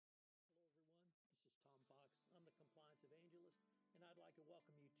to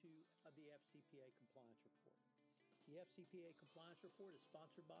welcome you to the FCPA Compliance Report. The FCPA Compliance Report is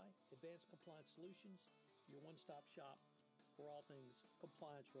sponsored by Advanced Compliance Solutions, your one-stop shop for all things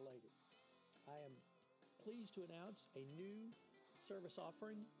compliance related. I am pleased to announce a new service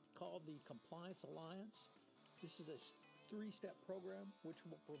offering called the Compliance Alliance. This is a three-step program which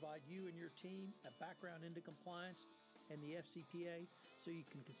will provide you and your team a background into compliance and the FCPA so you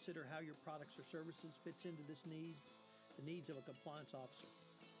can consider how your products or services fits into this need, the needs of a compliance officer.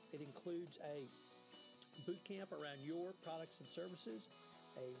 It includes a boot camp around your products and services,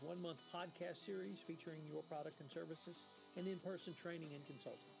 a one-month podcast series featuring your product and services, and in-person training and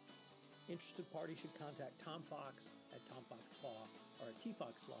consulting. Interested parties should contact Tom Fox at tomfoxlaw or at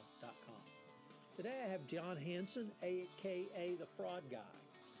tfoxlaw.com. Today I have John Hanson, a.k.a. the Fraud Guy.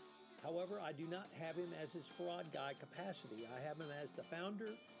 However, I do not have him as his fraud guy capacity. I have him as the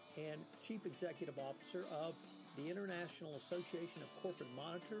founder and chief executive officer of the International Association of Corporate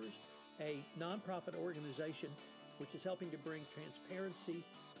Monitors, a nonprofit organization which is helping to bring transparency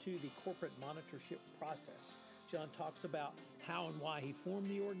to the corporate monitorship process. John talks about how and why he formed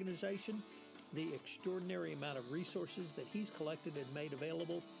the organization, the extraordinary amount of resources that he's collected and made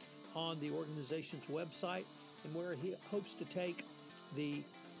available on the organization's website, and where he hopes to take the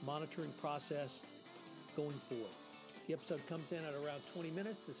monitoring process going forward. The episode comes in at around 20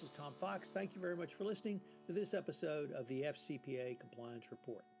 minutes. This is Tom Fox. Thank you very much for listening to this episode of the FCPA Compliance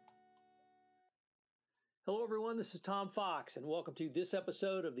Report. Hello, everyone. This is Tom Fox, and welcome to this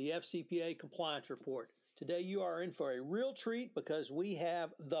episode of the FCPA Compliance Report. Today, you are in for a real treat because we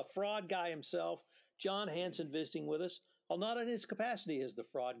have the fraud guy himself, John Hanson, visiting with us, while not in his capacity as the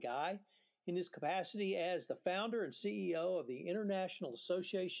fraud guy, in his capacity as the founder and CEO of the International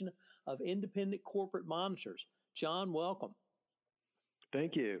Association of Independent Corporate Monitors. John, welcome.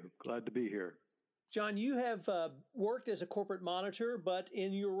 Thank you. Glad to be here. John, you have worked as a corporate monitor, but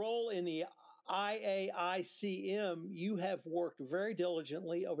in your role in the IAICM, you have worked very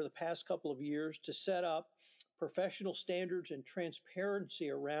diligently over the past couple of years to set up professional standards and transparency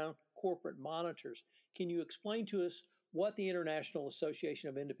around corporate monitors. Can you explain to us what the International Association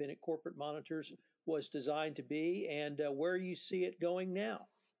of Independent Corporate Monitors was designed to be and where you see it going now?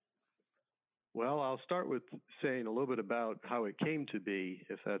 Well, I'll start with saying a little bit about how it came to be,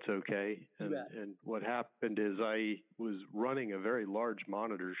 if that's okay. And what happened is I was running a very large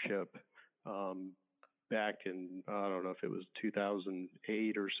monitorship back in, I don't know if it was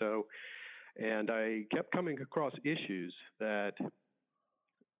 2008 or so. And I kept coming across issues that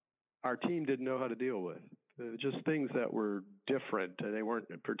our team didn't know how to deal with. Just things that were different. They weren't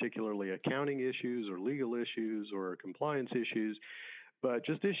particularly accounting issues or legal issues or compliance issues, but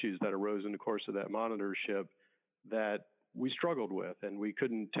just issues that arose in the course of that monitorship that we struggled with and we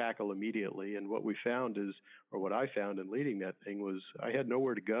couldn't tackle immediately. And what we found is, or what I found in leading that thing was I had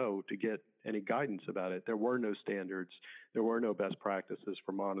nowhere to go to get any guidance about it. There were no standards. There were no best practices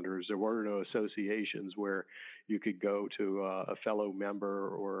for monitors. There were no associations where you could go to a fellow member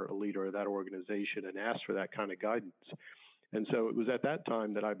or a leader of that organization and ask for that kind of guidance. And so it was at that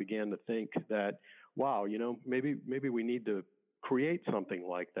time that I began to think that, wow, maybe we need to create something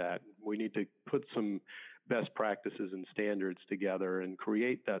like that. We need to put some best practices and standards together and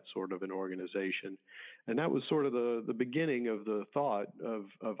create that sort of an organization. And that was sort of the beginning of the thought of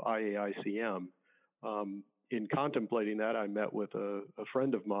IAICM. In contemplating that, I met with a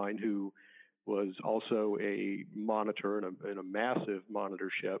friend of mine who was also a monitor in a massive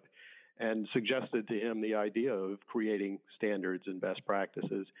monitorship and suggested to him the idea of creating standards and best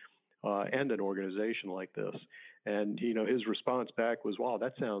practices and an organization like this. And, his response back was, wow,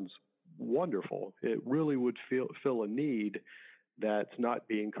 that sounds wonderful. It really would fill a need that's not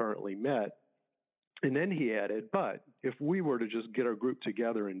being currently met. And then he added, but if we were to just get our group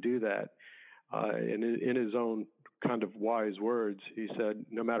together and do that, and in his own kind of wise words, he said,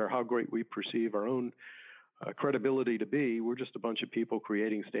 no matter how great we perceive our own credibility to be, we're just a bunch of people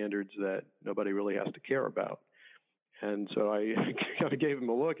creating standards that nobody really has to care about. And so I kind of gave him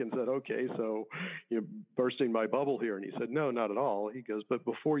a look and said, okay, so you're bursting my bubble here. And he said, no, not at all. He goes, but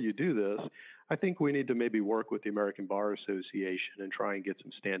before you do this, I think we need to maybe work with the American Bar Association and try and get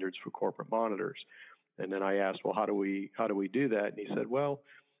some standards for corporate monitors. And then I asked, well, how do we do that? And he said, well,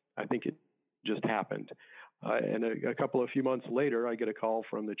 I think it just happened. And a few months later, I get a call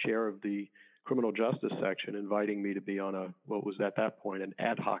from the chair of the criminal justice section inviting me to be on what was at that point an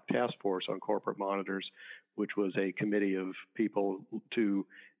ad hoc task force on corporate monitors, which was a committee of people to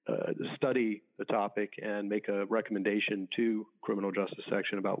study the topic and make a recommendation to criminal justice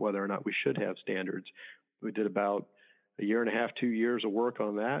section about whether or not we should have standards. We did about a year and a half, 2 years of work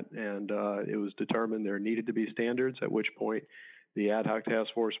on that, and it was determined there needed to be standards, at which point the ad hoc task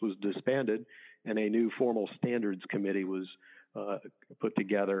force was disbanded, and a new formal standards committee was put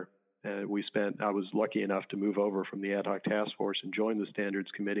together. I was lucky enough to move over from the ad hoc task force and join the standards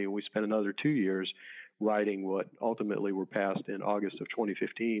committee, and we spent another 2 years writing what ultimately were passed in August of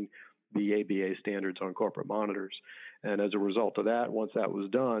 2015, the ABA standards on corporate monitors. And as a result of that, once that was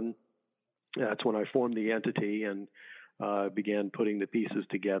done, that's when I formed the entity and began putting the pieces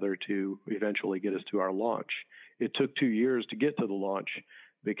together to eventually get us to our launch. It took 2 years to get to the launch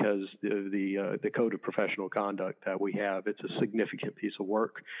because the Code of Professional Conduct that we have, it's a significant piece of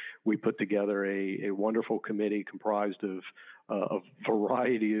work. We put together a wonderful committee comprised of a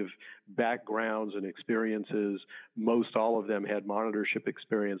variety of backgrounds and experiences. Most all of them had monitorship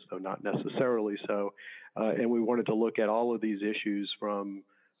experience, though not necessarily so. And we wanted to look at all of these issues from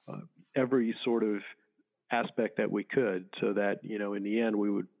every sort of aspect that we could, so that, in the end, we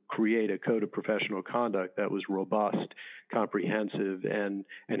would create a code of professional conduct that was robust, comprehensive, and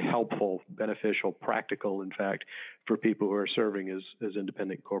helpful, beneficial, practical, in fact, for people who are serving as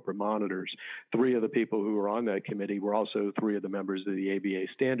independent corporate monitors. 3 of the people who were on that committee were also 3 of the members of the ABA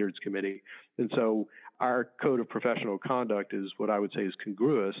Standards Committee. And so our code of professional conduct is what I would say is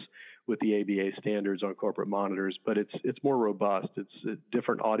congruous with the ABA standards on corporate monitors, but it's more robust. It's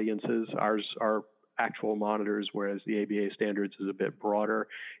different audiences. Ours are actual monitors, whereas the ABA standards is a bit broader.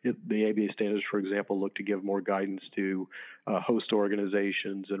 The ABA standards, for example, look to give more guidance to host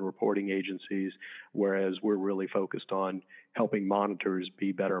organizations and reporting agencies, whereas we're really focused on helping monitors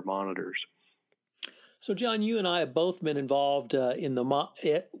be better monitors. So, John, you and I have both been involved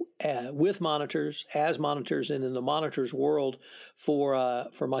with monitors, as monitors, and in the monitors world for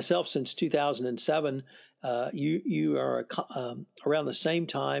myself since 2007. You are around the same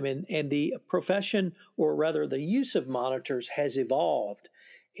time, and the profession, or rather the use of monitors, has evolved.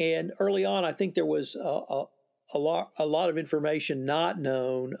 And early on, I think there was a lot of information not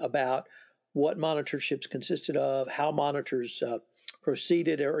known about what monitorships consisted of, how monitors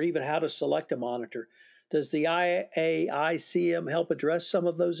proceeded, or even how to select a monitor. Does the IAICM help address some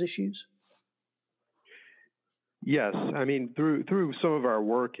of those issues? Yes, I mean, through some of our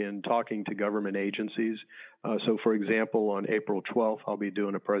work in talking to government agencies. So, for example, on April 12th, I'll be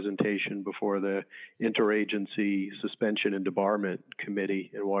doing a presentation before the Interagency Suspension and Debarment Committee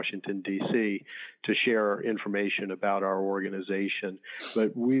in Washington, D.C., to share information about our organization.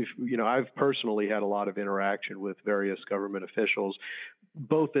 But I've personally had a lot of interaction with various government officials,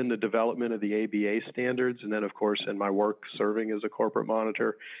 both in the development of the ABA standards and then, of course, in my work serving as a corporate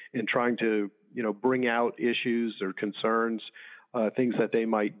monitor, in trying to bring out issues or concerns, things that they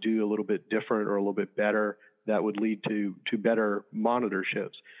might do a little bit different or a little bit better that would lead to better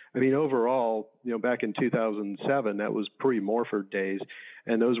monitorships. I mean, overall, back in 2007, that was pre-Morford days,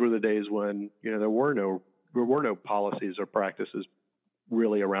 and those were the days when there were no policies or practices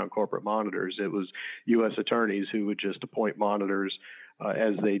really around corporate monitors. It was U.S. attorneys who would just appoint monitors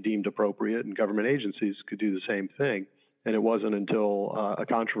as they deemed appropriate, and government agencies could do the same thing. And it wasn't until a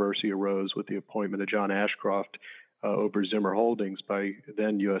controversy arose with the appointment of John Ashcroft over Zimmer Holdings by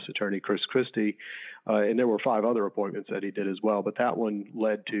then U.S. Attorney Chris Christie, and there were 5 other appointments that he did as well. But that one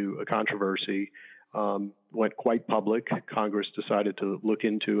led to a controversy, went quite public. Congress decided to look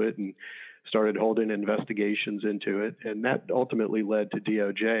into it and started holding investigations into it, and that ultimately led to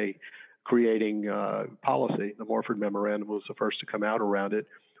DOJ creating policy. The Morford Memorandum was the first to come out around it,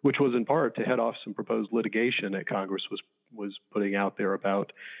 which was in part to head off some proposed litigation that Congress was putting out there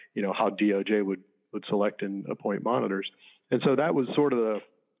about, how DOJ would select and appoint monitors. And so that was sort of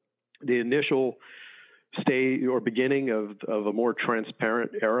the initial stage or beginning of a more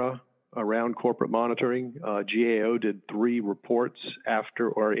transparent era around corporate monitoring. GAO did 3 reports after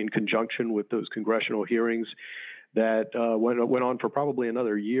or in conjunction with those congressional hearings that went on for probably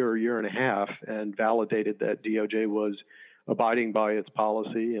another year and a half, and validated that DOJ was abiding by its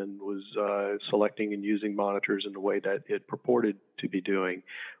policy and was selecting and using monitors in the way that it purported to be doing,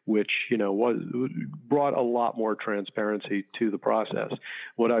 which brought a lot more transparency to the process.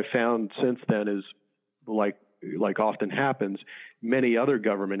 What I've found since then is, like often happens, many other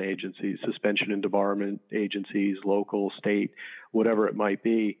government agencies, suspension and debarment agencies, local, state, whatever it might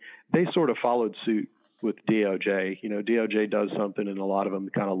be, they sort of followed suit with DOJ. DOJ does something, and a lot of them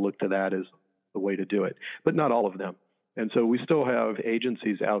kind of look to that as the way to do it, but not all of them. And so we still have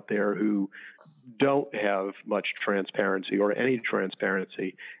agencies out there who don't have much transparency or any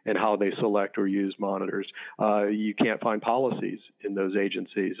transparency in how they select or use monitors. You can't find policies in those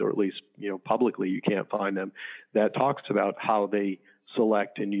agencies, or at least, publicly you can't find them, that talks about how they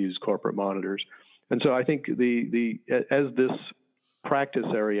select and use corporate monitors. And so I think as this practice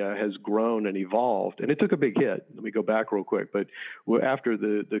area has grown and evolved, and it took a big hit. Let me go back real quick. But after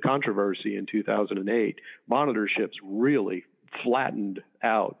the controversy in 2008, monitorships really flattened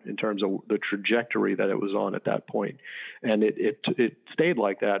out in terms of the trajectory that it was on at that point. And it stayed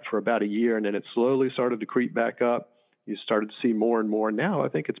like that for about a year, and then it slowly started to creep back up. You started to see more and more. Now I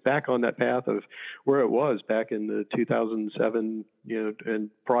think it's back on that path of where it was back in the 2007, and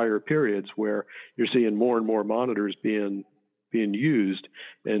prior periods, where you're seeing more and more monitors being used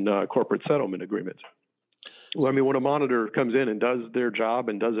in corporate settlement agreements. Well, I mean, when a monitor comes in and does their job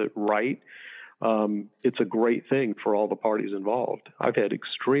and does it right, it's a great thing for all the parties involved. I've had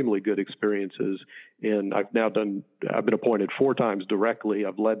extremely good experiences I've been appointed 4 times directly.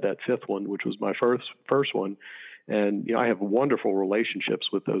 I've led that 5th one, which was my first one. And, I have wonderful relationships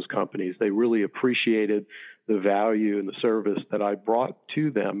with those companies. They really appreciated the value and the service that I brought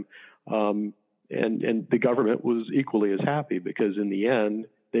to them. And the government was equally as happy, because in the end,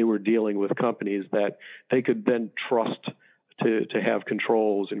 they were dealing with companies that they could then trust to have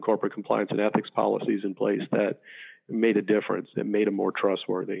controls and corporate compliance and ethics policies in place that made a difference, that made them more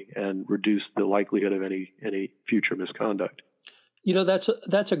trustworthy and reduced the likelihood of any future misconduct.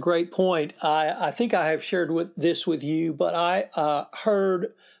 That's a great point. I think I have shared this with you, but I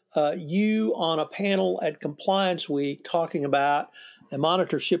heard you on a panel at Compliance Week talking about a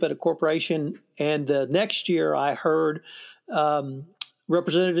monitorship at a corporation, and the next year I heard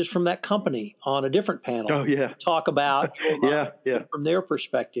representatives from that company on a different panel talk about from their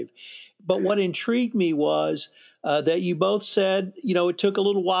perspective. But what intrigued me was that you both said, it took a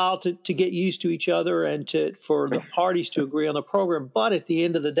little while to get used to each other and for the parties to agree on the program. But at the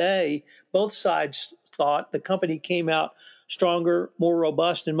end of the day, both sides thought the company came out stronger, more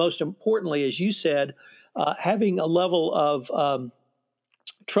robust, and most importantly, as you said, having a level of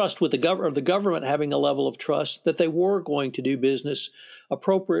trust with the government having a level of trust that they were going to do business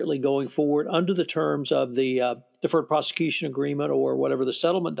appropriately going forward under the terms of the deferred prosecution agreement, or whatever the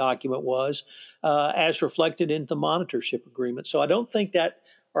settlement document was, as reflected in the monitorship agreement. So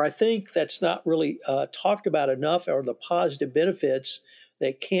I think that's not really talked about enough, or the positive benefits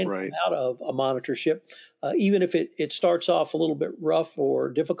that can come out of a monitorship, even if it starts off a little bit rough or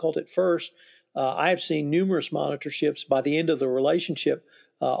difficult at first. I have seen numerous monitorships. By the end of the relationship,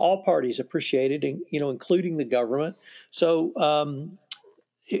 all parties appreciated, including the government. So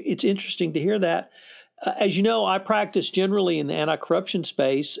it's interesting to hear that. As you know, I practice generally in the anti-corruption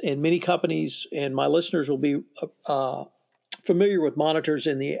space, and many companies and my listeners will be familiar with monitors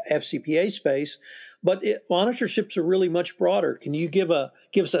in the FCPA space. But monitorships are really much broader. Can you give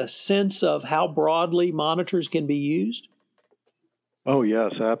us a sense of how broadly monitors can be used? Oh,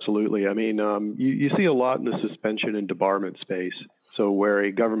 yes, absolutely. I mean, you see a lot in the suspension and debarment space. So where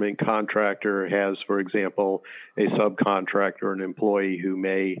a government contractor has, for example, a subcontractor or an employee who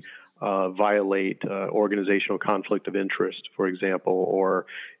may violate organizational conflict of interest, for example, or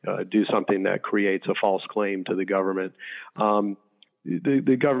do something that creates a false claim to the government.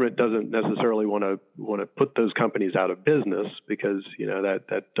 The government doesn't necessarily want to put those companies out of business, because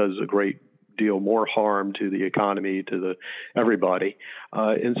that does a great deal more harm to the economy, to everybody,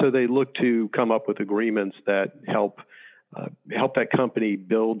 and so they look to come up with agreements that help that company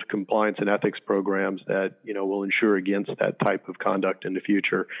build compliance and ethics programs that will ensure against that type of conduct in the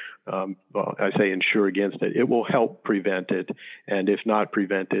future. Well, I say ensure against it. It will help prevent it, and if not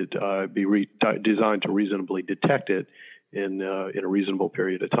prevent it, be designed to reasonably detect it in a reasonable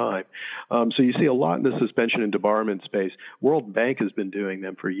period of time. So you see a lot in the suspension and debarment space. World Bank has been doing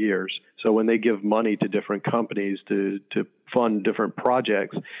them for years. So when they give money to different companies to fund different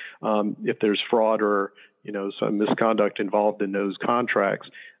projects, if there's fraud or some misconduct involved in those contracts,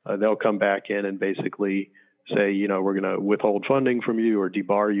 they'll come back in and basically say, we're going to withhold funding from you or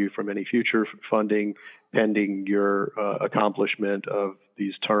debar you from any future funding pending your accomplishment of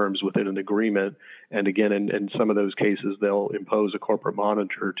these terms within an agreement. And again, in some of those cases, they'll impose a corporate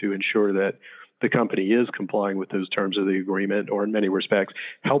monitor to ensure that the company is complying with those terms of the agreement, or in many respects,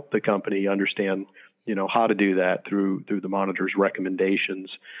 help the company understand, how to do that through the monitor's recommendations.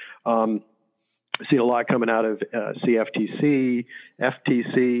 I see a lot coming out of CFTC,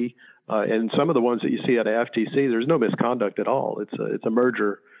 FTC, and some of the ones that you see out of FTC, there's no misconduct at all. It's a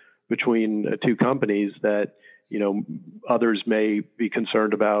merger between two companies that, others may be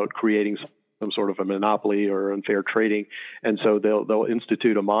concerned about creating some sort of a monopoly or unfair trading. And so they'll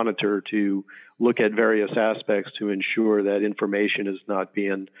institute a monitor to look at various aspects to ensure that information is not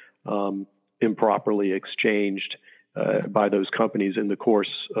being improperly exchanged by those companies in the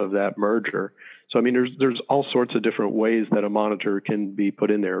course of that merger. So, I mean, there's all sorts of different ways that a monitor can be put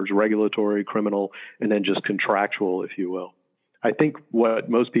in there. There's regulatory, criminal, and then just contractual, if you will. I think what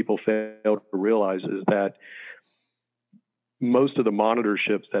most people fail to realize is that most of the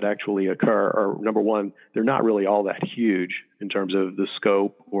monitorships that actually occur are, number one, they're not really all that huge in terms of the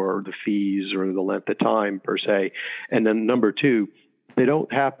scope or the fees or the length of time per se. And then number two, they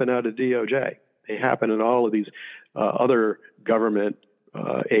don't happen out of DOJ. They happen in all of these other government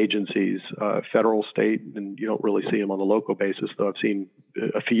agencies, federal, state, and you don't really see them on the local basis, though I've seen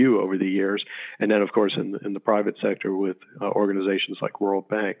a few over the years. And then, of course, in the private sector with organizations like World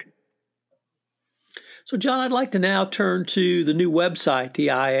Bank. So, John, I'd like to now turn to the new website, the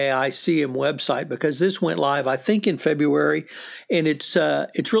IAICM website, because this went live, I think, in February, and it's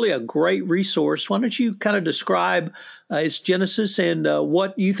really a great resource. Why don't you kind of describe its genesis and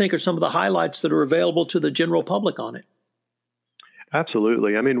what you think are some of the highlights that are available to the general public on it?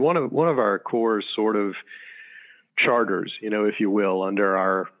 Absolutely. I mean, one of our core sort of charters, if you will, under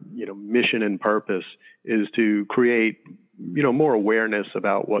our mission and purpose is to create more awareness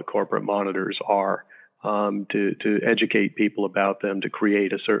about what corporate monitors are. To educate people about them, to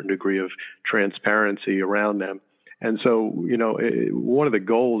create a certain degree of transparency around them. And so, one of the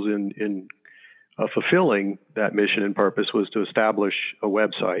goals in fulfilling that mission and purpose was to establish a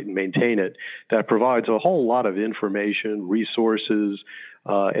website and maintain it that provides a whole lot of information, resources,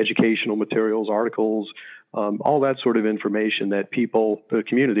 educational materials, articles, all that sort of information that people, the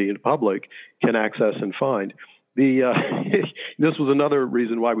community and the public can access and find. This was another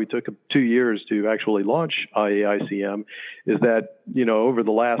reason why we took 2 years to actually launch IAICM, is that, over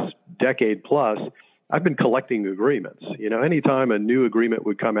the last decade plus, I've been collecting agreements. Anytime a new agreement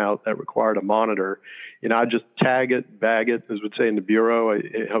would come out that required a monitor, I'd just tag it, bag it, as we'd say in the Bureau.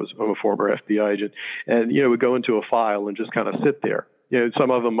 I'm a former FBI agent, and, would go into a file and just kind of sit there.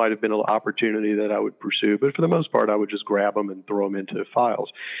 Some of them might have been an opportunity that I would pursue, but for the most part, I would just grab them and throw them into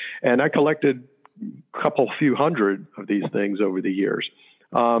files. And I collected few hundred of these things over the years.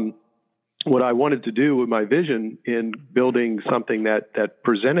 What I wanted to do with my vision in building something that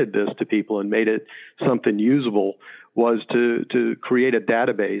presented this to people and made it something usable was to create a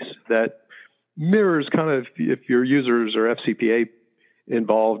database that mirrors kind of, if your users are FCPA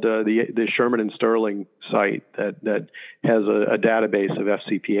involved, the Sherman and Sterling site that has a database of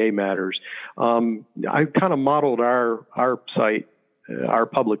FCPA matters. I kind of modeled our site, our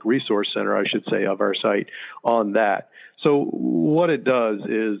public resource center, I should say, of our site on that. So what it does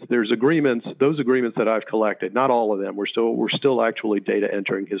is there's agreements, those agreements that I've collected, not all of them, we're still actually data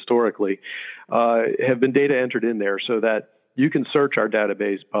entering historically, have been data entered in there so that you can search our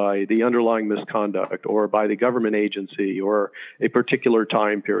database by the underlying misconduct or by the government agency or a particular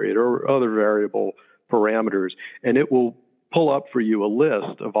time period or other variable parameters, and it will pull up for you a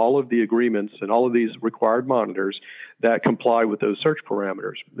list of all of the agreements and all of these required monitors that comply with those search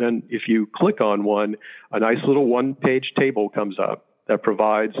parameters. Then if you click on one, a nice little one-page table comes up that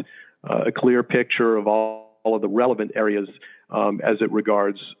provides a clear picture of all of the relevant areas as it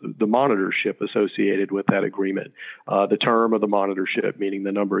regards the monitorship associated with that agreement, the term of the monitorship, meaning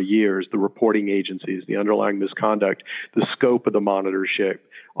the number of years, the reporting agencies, the underlying misconduct, the scope of the monitorship,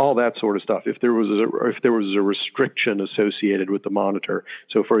 all that sort of stuff. If there was a restriction associated with the monitor,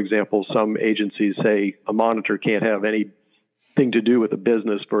 so for example, some agencies say a monitor can't have anything to do with a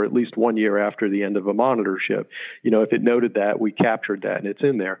business for at least 1 year after the end of a monitorship. If it noted that, we captured that and it's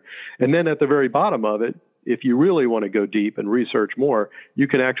in there. And then at the very bottom of it, if you really want to go deep and research more, you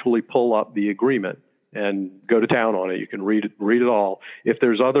can actually pull up the agreement and go to town on it. You can read it all. If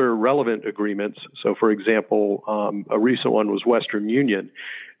there's other relevant agreements, so for example, a recent one was Western Union.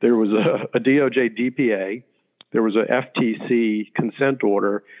 There was a DOJ DPA, there was a FTC consent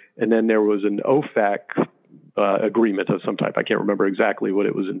order, and then there was an OFAC agreement of some type. I can't remember exactly what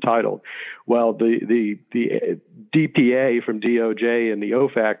it was entitled. Well, the DPA from DOJ and the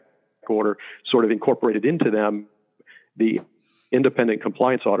OFAC order sort of incorporated into them the independent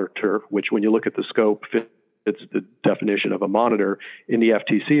compliance auditor, which when you look at the scope, fits the definition of a monitor in the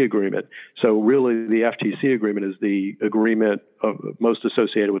FTC agreement. So really the FTC agreement is the agreement most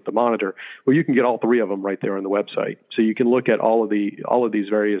associated with the monitor. Well, you can get all three of them right there on the website. So you can look at all of these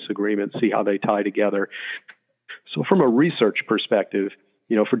various agreements, see how they tie together. So from a research perspective,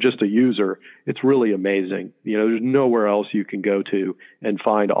 for just a user, it's really amazing. There's nowhere else you can go to and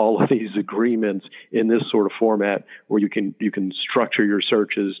find all of these agreements in this sort of format where you can structure your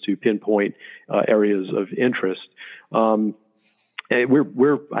searches to pinpoint areas of interest. And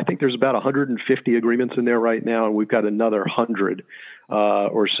I think there's about 150 agreements in there right now, and we've got another 100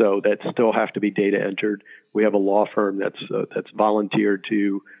 or so that still have to be data entered. We have a law firm that's volunteered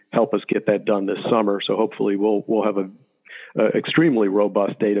to help us get that done this summer. So hopefully we'll have a extremely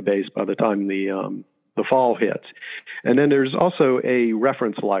robust database by the time the the fall hits. And then there's also a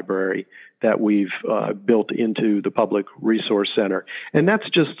reference library that we've built into the Public Resource Center. And that's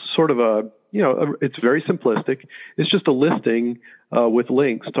just sort of it's very simplistic. It's just a listing with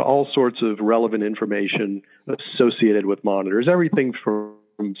links to all sorts of relevant information associated with monitors, everything from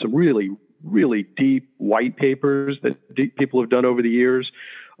some really, really deep white papers that people have done over the years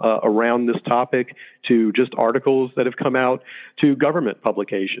around this topic, to just articles that have come out, to government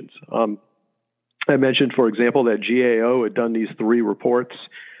publications. I mentioned, for example, that GAO had done these 3 reports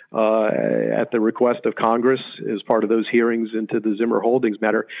at the request of Congress as part of those hearings into the Zimmer Holdings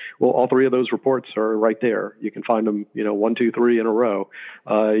matter. Well, all 3 of those reports are right there. You can find them, 1, 2, 3 in a row.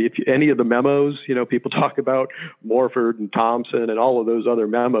 If any of the memos, people talk about Morford and Thompson and all of those other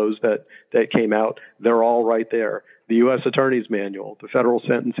memos that came out, they're all right there. The U.S. Attorney's Manual, the federal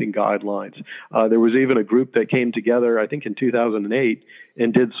sentencing guidelines. There was even a group that came together, I think in 2008,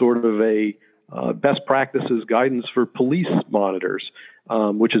 and did sort of a best practices guidance for police monitors,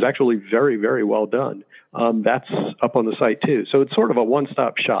 which is actually very, very well done. That's up on the site too. So it's sort of a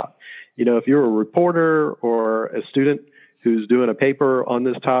one-stop shop. If you're a reporter or a student who's doing a paper on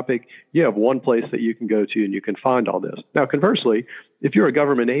this topic, you have one place that you can go to and you can find all this. Now, conversely, if you're a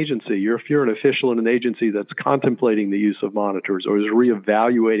government agency, if you're an official in an agency that's contemplating the use of monitors or is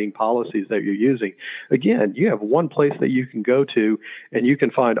reevaluating policies that you're using, again, you have one place that you can go to and you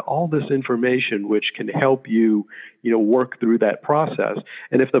can find all this information which can help you, work through that process.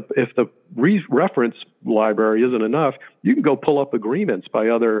 And if the reference library isn't enough, you can go pull up agreements by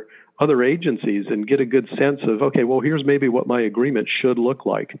other agencies and get a good sense of, okay, well, here's maybe what my agreement should look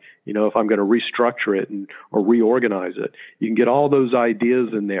like, if I'm going to restructure it or reorganize it. You can get all those ideas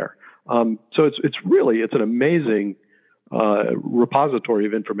in there. So it's an amazing repository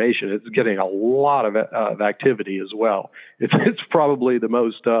of information. It's getting a lot of activity as well. It's probably the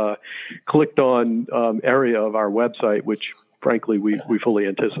most clicked on area of our website, which frankly we fully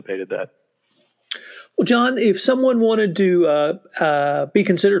anticipated that. Well, John, if someone wanted to be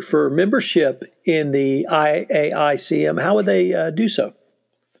considered for membership in the IAICM, how would they do so?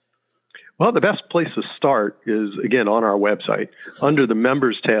 Well, the best place to start is, again, on our website. Under the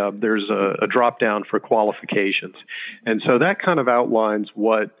Members tab, there's a drop-down for qualifications. And so that kind of outlines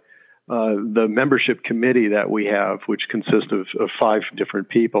what the membership committee that we have, which consists of 5 different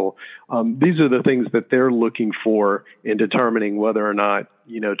people, these are the things that they're looking for in determining whether or not,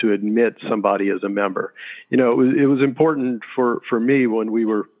 to admit somebody as a member. It was important for me when we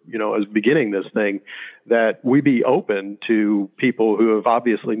were, as beginning this thing, that we be open to people who have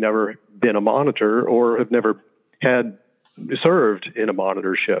obviously never been a monitor or have never had served in a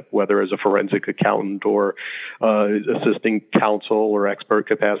monitorship, whether as a forensic accountant or assisting counsel or expert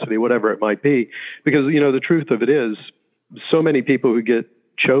capacity, whatever it might be. Because, the truth of it is, so many people who get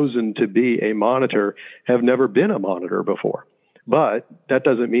chosen to be a monitor have never been a monitor before. But that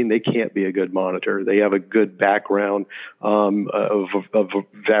doesn't mean they can't be a good monitor. They have a good background, of a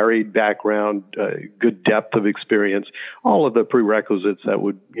varied background, good depth of experience, all of the prerequisites that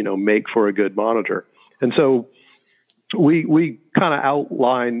would, make for a good monitor. And so we kind of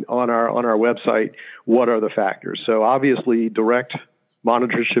outline on our website what are the factors. So obviously, direct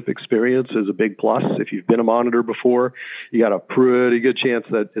monitorship experience is a big plus. If you've been a monitor before, you got a pretty good chance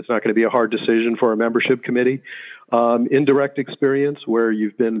that it's not going to be a hard decision for a membership committee. Indirect experience, where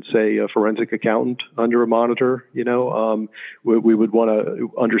you've been, say, a forensic accountant under a monitor, we would want to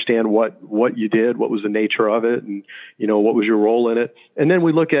understand what you did, what was the nature of it, and, what was your role in it. And then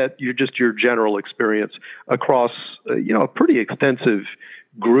we look at your general experience across, a pretty extensive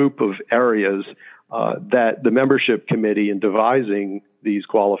group of areas that the membership committee, in devising these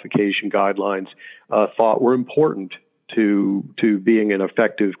qualification guidelines, thought were important to being an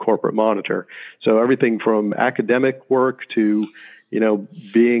effective corporate monitor. So everything from academic work to,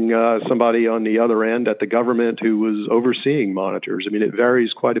 being somebody on the other end at the government who was overseeing monitors. I mean, it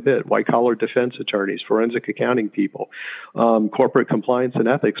varies quite a bit. White-collar defense attorneys, forensic accounting people, corporate compliance and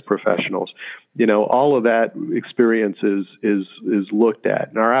ethics professionals. All of that experience is looked at.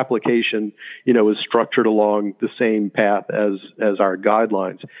 And our application, is structured along the same path as our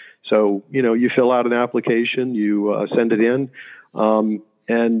guidelines. So, you fill out an application, you send it in,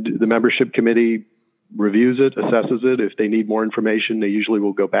 and the membership committee reviews it, assesses it. If they need more information, they usually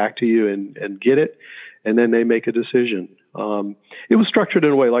will go back to you and get it, and then they make a decision. It was structured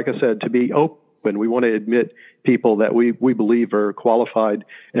in a way, like I said, to be open. We want to admit people that we believe are qualified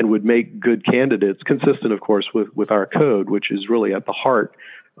and would make good candidates, consistent, of course, with our code, which is really at the heart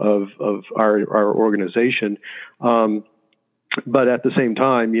of our organization. But at the same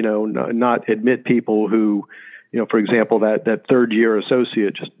time, not admit people who, for example, that third year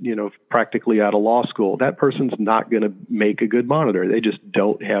associate, just, practically out of law school, that person's not going to make a good monitor. They just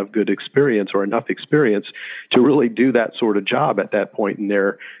don't have good experience or enough experience to really do that sort of job at that point in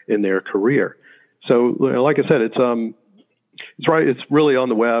their career. So, like I said, it's right. It's really on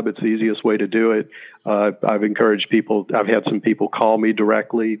the web. It's the easiest way to do it. I've encouraged people. I've had some people call me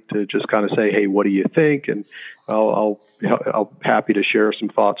directly to just kind of say, "Hey, what do you think?" And I'll happy to share some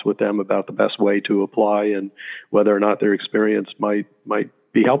thoughts with them about the best way to apply and whether or not their experience might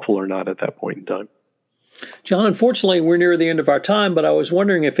be helpful or not at that point in time. John, unfortunately, we're near the end of our time, but I was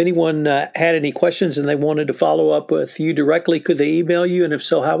wondering if anyone had any questions and they wanted to follow up with you directly, could they email you? And if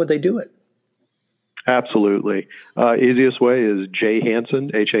so, how would they do it? Absolutely. Easiest way is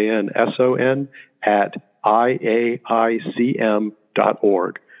jhanson, Hanson, at IAICM.org.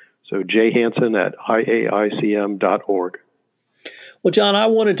 So jhanson at IAICM.org. Well, John, I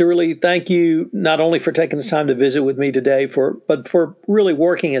wanted to really thank you not only for taking the time to visit with me today, but for really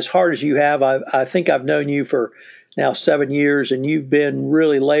working as hard as you have. I think I've known you for now 7 years, and you've been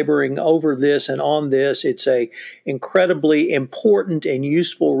really laboring over this and on this. It's a incredibly important and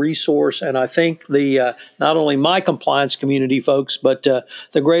useful resource, and I think the not only my compliance community folks, but the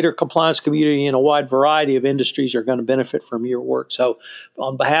greater compliance community in a wide variety of industries are going to benefit from your work. So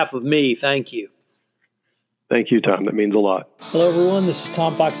on behalf of me, thank you. Thank you, Tom. That means a lot. Hello, everyone. This is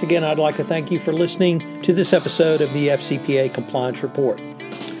Tom Fox again. I'd like to thank you for listening to this episode of the FCPA Compliance Report.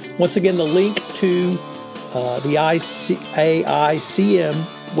 Once again, the link to the IAICM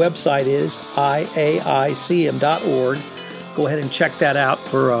website is IAICM.org. Go ahead and check that out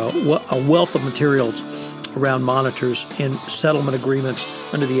for a wealth of materials around monitors and settlement agreements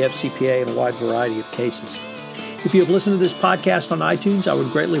under the FCPA in a wide variety of cases. If you have listened to this podcast on iTunes, I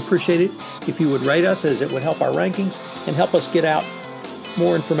would greatly appreciate it if you would rate us, as it would help our rankings and help us get out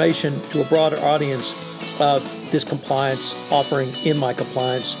more information to a broader audience of this compliance offering in my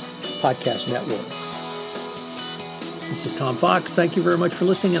Compliance Podcast Network. This is Tom Fox. Thank you very much for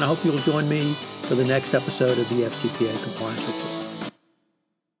listening, and I hope you'll join me for the next episode of the FCPA Compliance Report.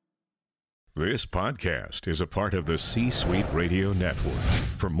 This podcast is a part of the C-Suite Radio Network.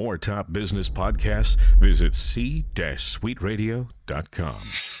 For more top business podcasts, visit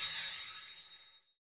c-suiteradio.com.